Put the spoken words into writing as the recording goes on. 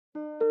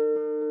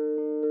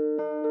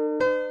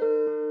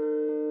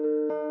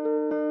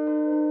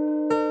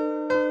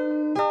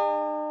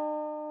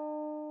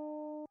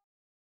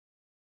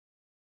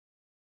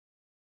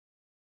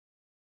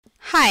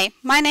Hi,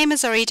 my name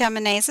is Arita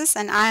Menezes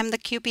and I am the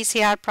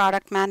qPCR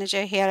product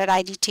manager here at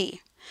IDT.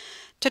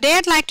 Today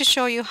I'd like to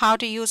show you how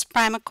to use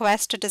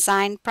PrimerQuest to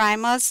design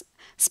primers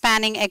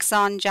spanning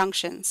exon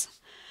junctions.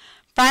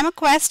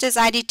 PrimerQuest is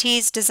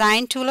IDT's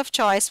design tool of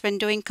choice when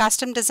doing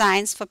custom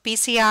designs for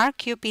PCR,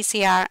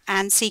 qPCR,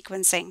 and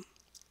sequencing.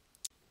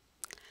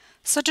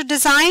 So to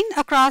design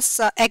across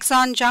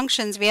exon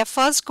junctions, we are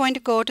first going to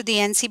go to the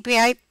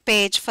NCBI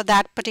page for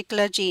that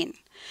particular gene.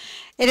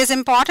 It is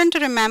important to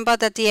remember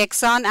that the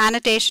exon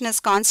annotation is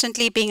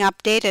constantly being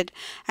updated,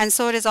 and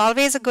so it is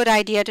always a good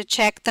idea to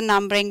check the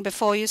numbering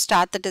before you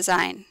start the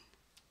design.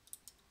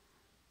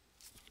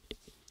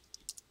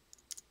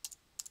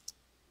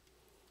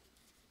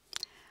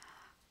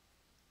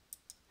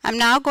 I'm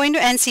now going to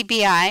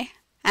NCBI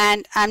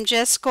and I'm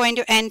just going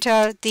to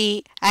enter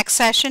the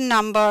accession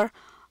number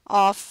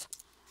of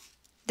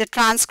the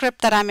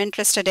transcript that I'm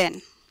interested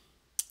in.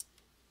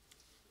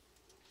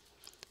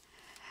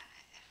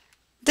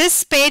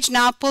 This page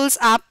now pulls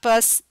up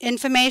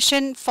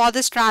information for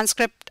this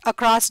transcript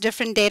across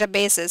different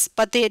databases,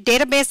 but the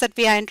database that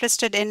we are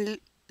interested in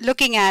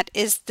looking at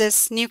is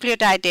this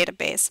nucleotide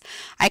database.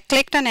 I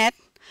clicked on it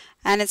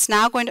and it's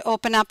now going to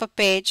open up a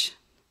page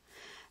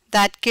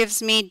that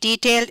gives me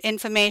detailed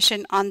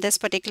information on this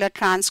particular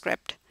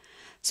transcript.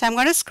 So I'm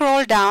going to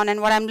scroll down,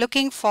 and what I'm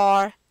looking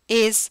for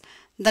is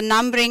the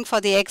numbering for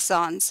the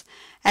exons.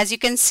 As you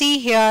can see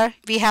here,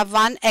 we have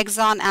one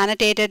exon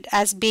annotated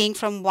as being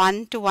from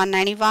 1 to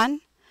 191.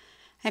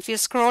 If you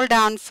scroll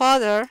down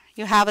further,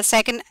 you have a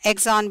second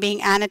exon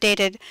being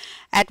annotated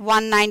at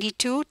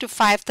 192 to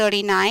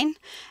 539,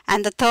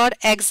 and the third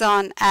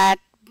exon at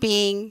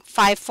being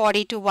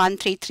 540 to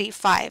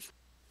 1335.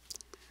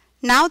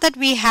 Now that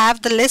we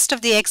have the list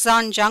of the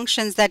exon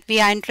junctions that we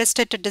are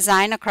interested to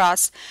design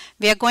across,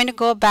 we are going to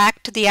go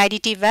back to the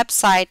IDT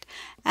website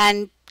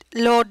and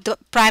load the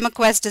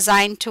PrimerQuest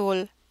design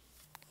tool.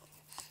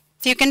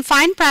 So you can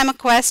find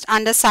PrimerQuest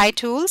under Site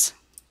Tools.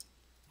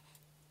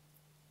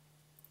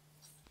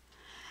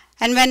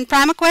 And when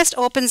PrimerQuest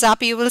opens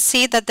up, you will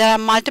see that there are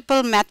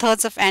multiple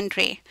methods of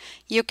entry.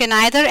 You can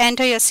either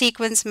enter your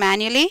sequence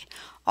manually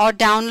or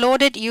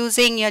download it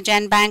using your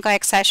GenBank or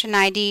accession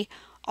ID,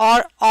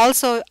 or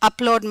also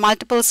upload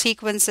multiple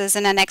sequences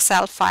in an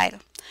Excel file.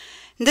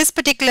 In this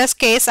particular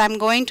case, I'm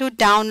going to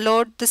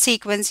download the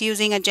sequence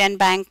using a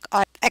GenBank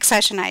or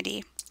accession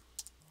ID.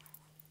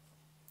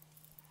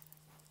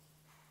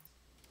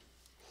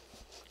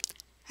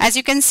 As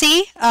you can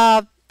see,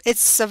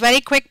 it's a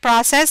very quick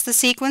process. The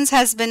sequence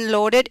has been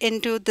loaded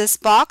into this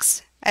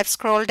box. I've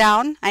scrolled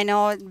down. I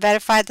know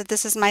verified that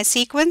this is my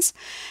sequence.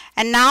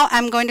 And now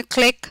I'm going to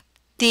click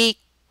the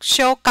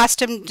Show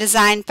Custom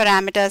Design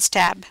Parameters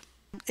tab.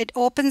 It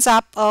opens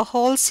up a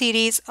whole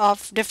series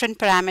of different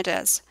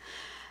parameters.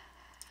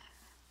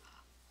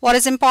 What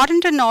is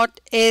important to note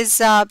is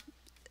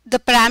the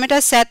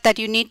parameter set that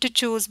you need to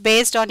choose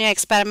based on your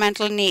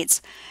experimental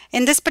needs.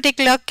 In this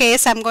particular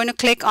case, I'm going to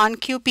click on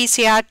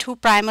qPCR 2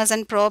 primers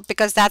and probe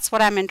because that's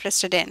what I'm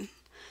interested in.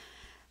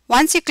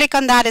 Once you click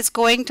on that, it's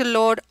going to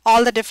load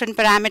all the different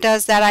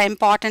parameters that are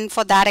important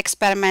for that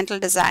experimental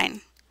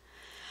design.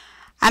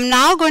 I'm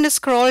now going to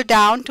scroll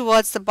down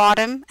towards the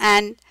bottom,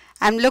 and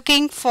I'm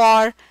looking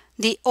for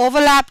the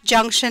overlap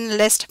junction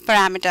list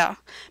parameter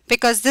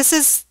because this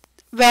is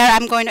where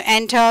I'm going to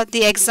enter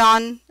the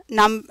exon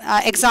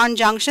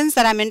junctions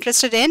that I'm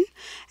interested in,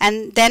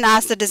 and then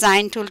ask the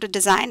design tool to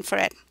design for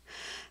it.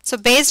 So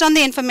based on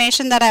the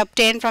information that I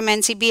obtained from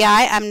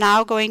NCBI, I'm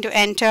now going to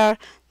enter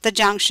the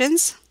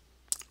junctions.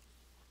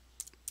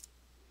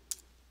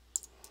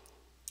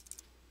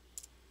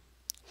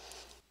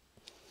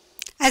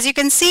 As you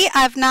can see,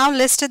 I've now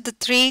listed the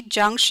 3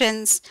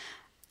 junctions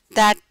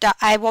that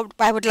I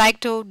would like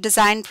to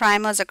design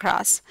primers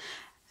across,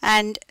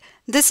 and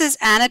this is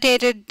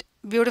annotated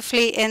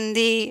beautifully in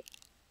the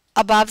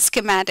above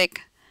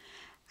schematic.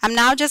 I'm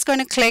now just going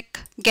to click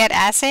Get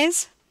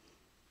Assays,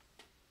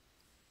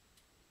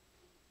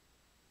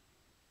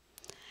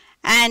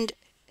 and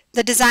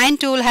the design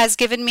tool has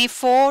given me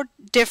 4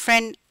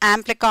 different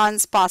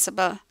amplicons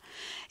possible.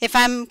 If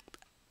I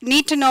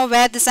need to know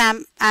where this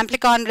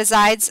amplicon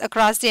resides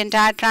across the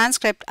entire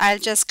transcript, I'll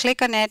just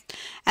click on it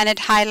and it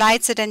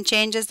highlights it and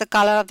changes the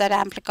color of that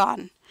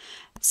amplicon.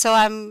 So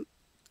I'm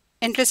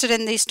interested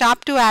in these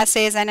top 2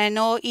 assays, and I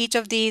know each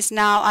of these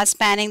now are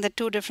spanning the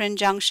 2 different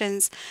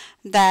junctions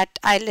that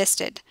I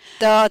listed.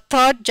 The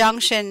third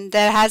junction,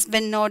 there has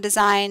been no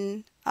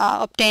design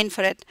obtained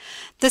for it.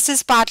 This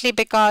is partly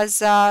because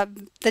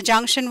the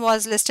junction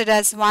was listed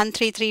as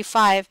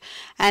 1335,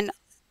 and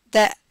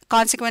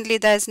consequently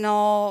there's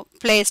no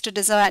place to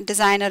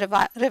design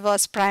a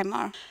reverse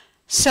primer.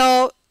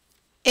 So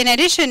in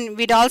addition,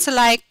 we'd also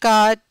like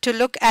to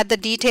look at the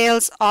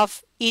details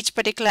of each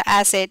particular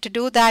assay. To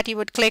do that, you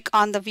would click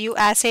on the View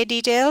Assay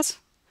Details,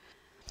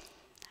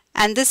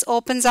 and this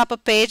opens up a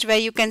page where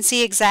you can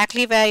see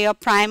exactly where your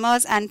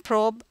primers and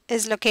probe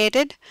is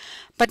located.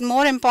 But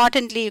more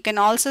importantly, you can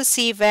also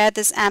see where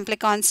this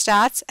amplicon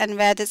starts and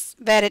where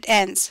it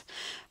ends.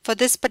 For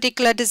this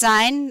particular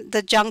design,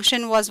 the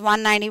junction was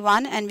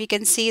 191, and we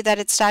can see that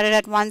it started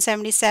at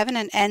 177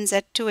 and ends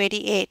at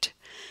 288.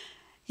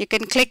 You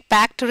can click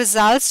back to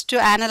results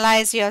to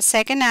analyze your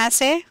second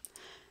assay.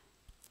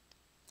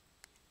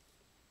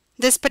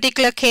 This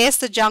particular case,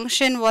 the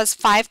junction was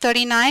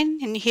 539,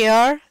 and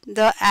here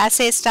the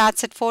assay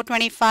starts at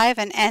 425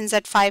 and ends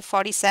at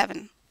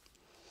 547.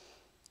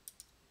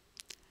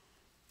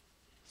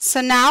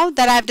 So now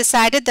that I've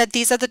decided that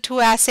these are the two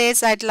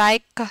assays I'd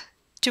like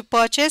to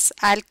purchase,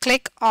 I'll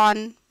click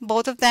on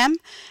both of them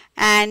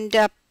and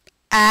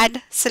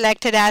add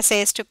selected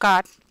assays to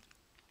cart.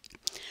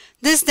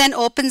 This then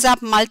opens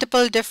up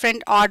multiple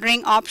different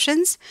ordering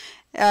options.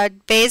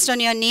 Based on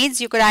your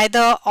needs, you could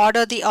either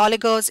order the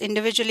oligos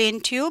individually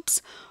in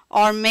tubes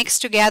or mix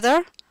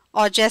together,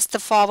 or just the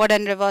forward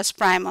and reverse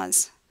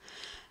primers.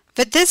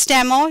 With this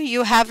demo,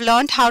 you have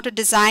learned how to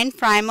design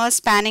primers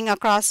spanning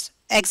across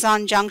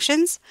Exon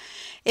Junctions.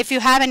 If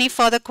you have any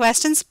further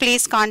questions,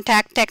 please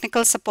contact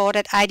technical support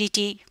at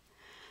IDT.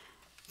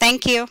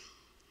 Thank you.